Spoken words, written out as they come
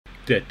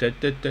Hey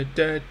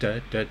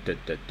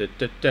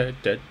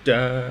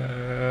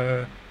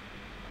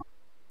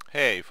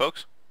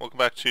folks, welcome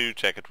back to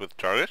Tekkit with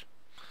Trget.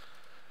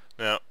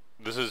 Now,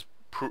 this is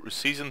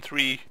Season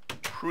 3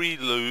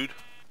 Prelude,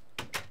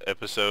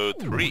 Episode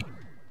 3.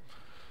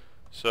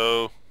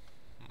 So,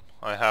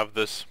 I have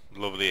this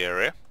lovely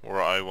area where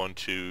I want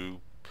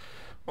to,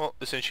 well,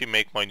 essentially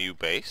make my new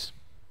base.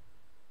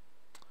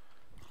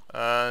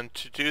 And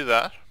to do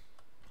that,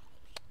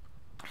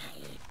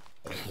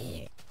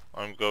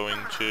 I'm going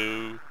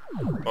to,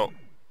 well,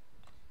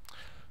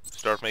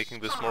 start making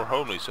this more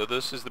homely. So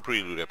this is the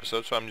Prelude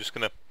episode, so I'm just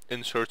going to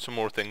insert some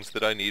more things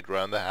that I need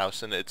around the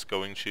house, and it's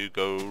going to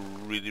go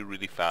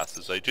really fast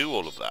as I do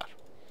all of that.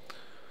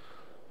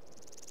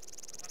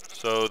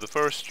 So the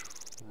first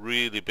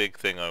really big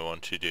thing I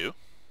want to do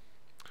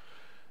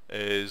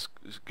is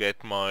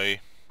get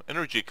my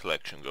energy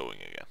collection going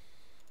again.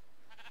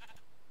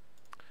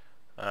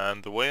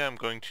 And the way I'm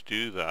going to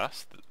do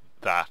that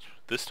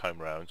this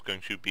time around is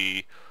going to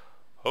be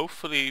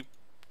hopefully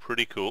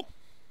pretty cool.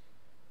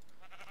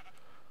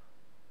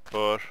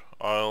 But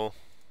I'll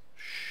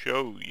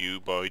show you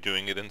by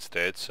doing it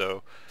instead,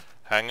 so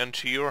hang on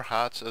to your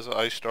hats as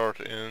I start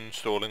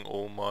installing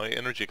all my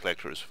energy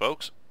collectors,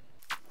 folks.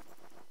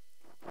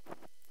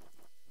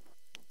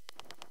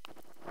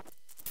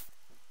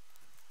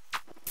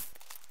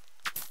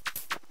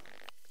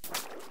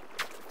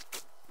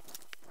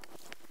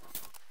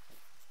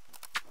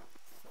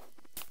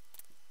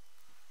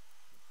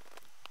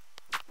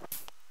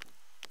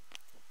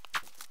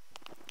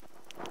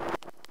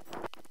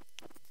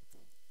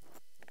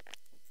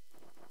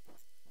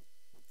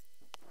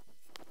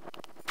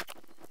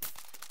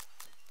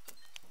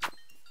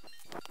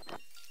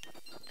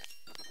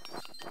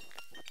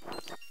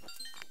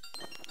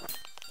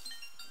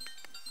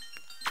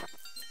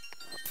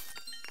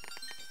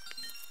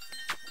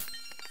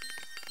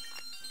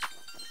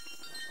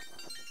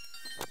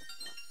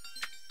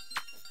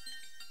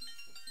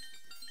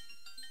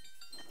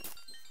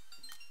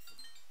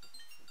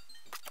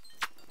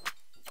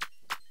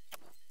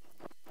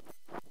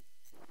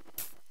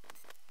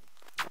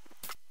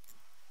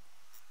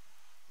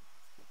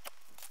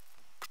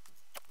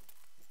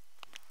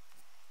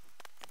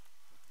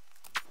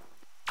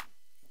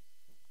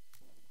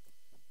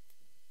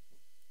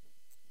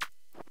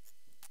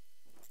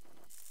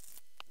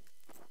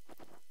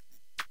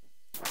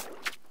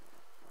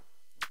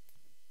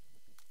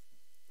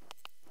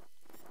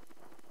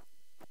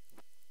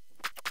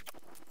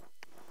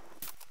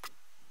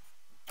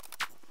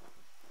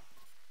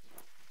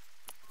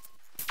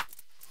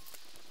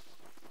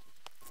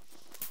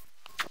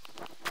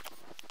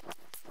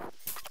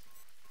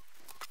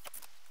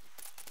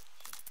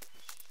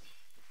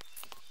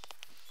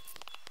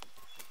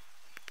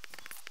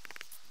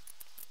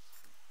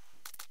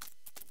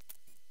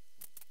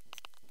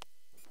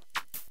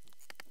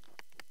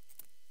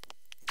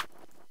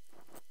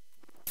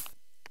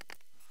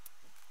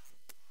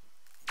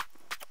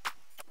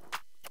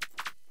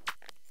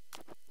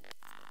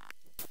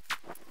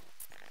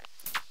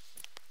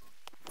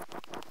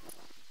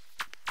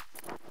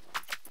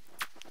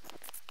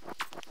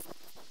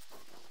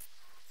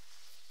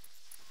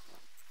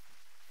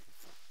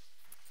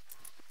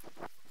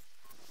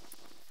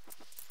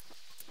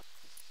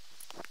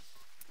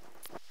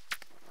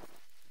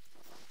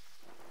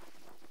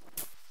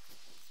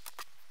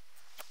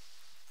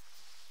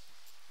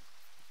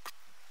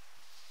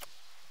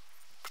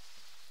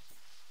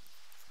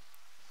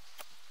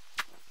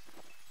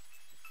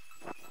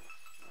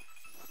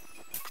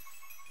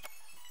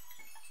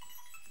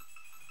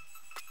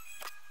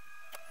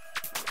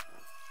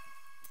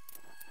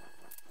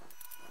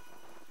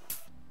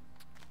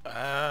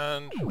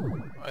 And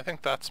I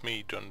think that's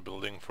me done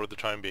building for the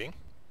time being.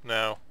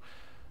 Now,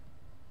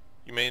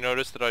 you may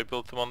notice that I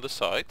built them on the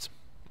sides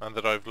and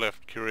that I've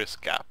left curious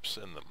gaps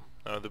in them.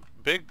 Now the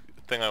big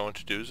thing I want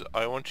to do is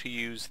I want to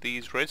use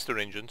these redstone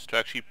engines to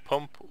actually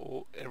pump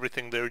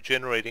everything they're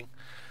generating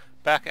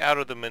back out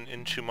of them and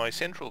into my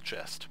central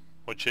chest,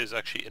 which is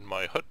actually in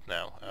my hut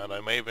now, and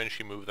I may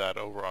eventually move that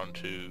over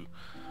onto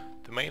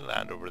the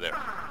mainland over there.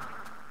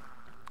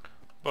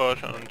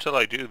 But until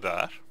I do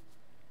that,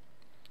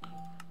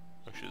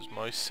 which is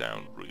my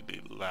sound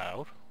really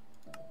loud.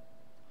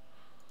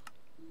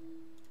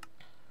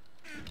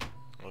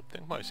 I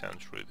think my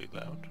sound's really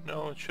loud.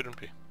 No, it shouldn't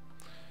be.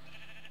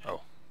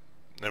 Oh,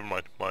 never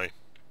mind. My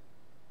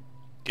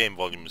game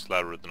volume is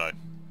louder than I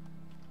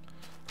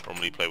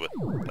normally play with.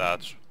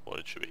 That's what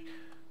it should be.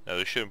 Now,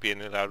 this shouldn't be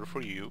any louder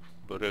for you,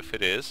 but if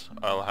it is,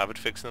 I'll have it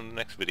fixed in the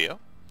next video.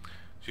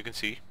 As you can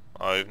see,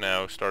 I've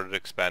now started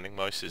expanding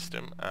my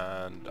system,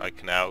 and I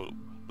can now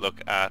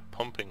look at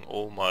pumping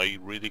all my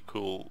really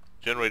cool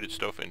generated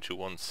stuff into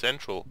one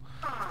central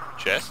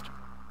chest,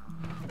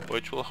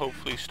 which will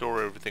hopefully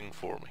store everything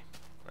for me.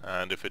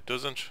 And if it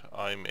doesn't,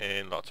 I'm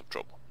in lots of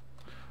trouble.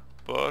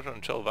 But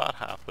until that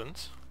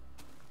happens,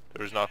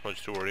 there's not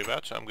much to worry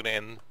about, so I'm going to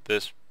end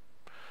this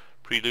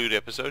Prelude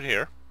episode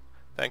here.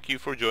 Thank you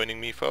for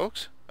joining me,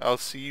 folks. I'll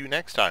see you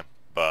next time.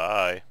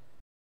 Bye.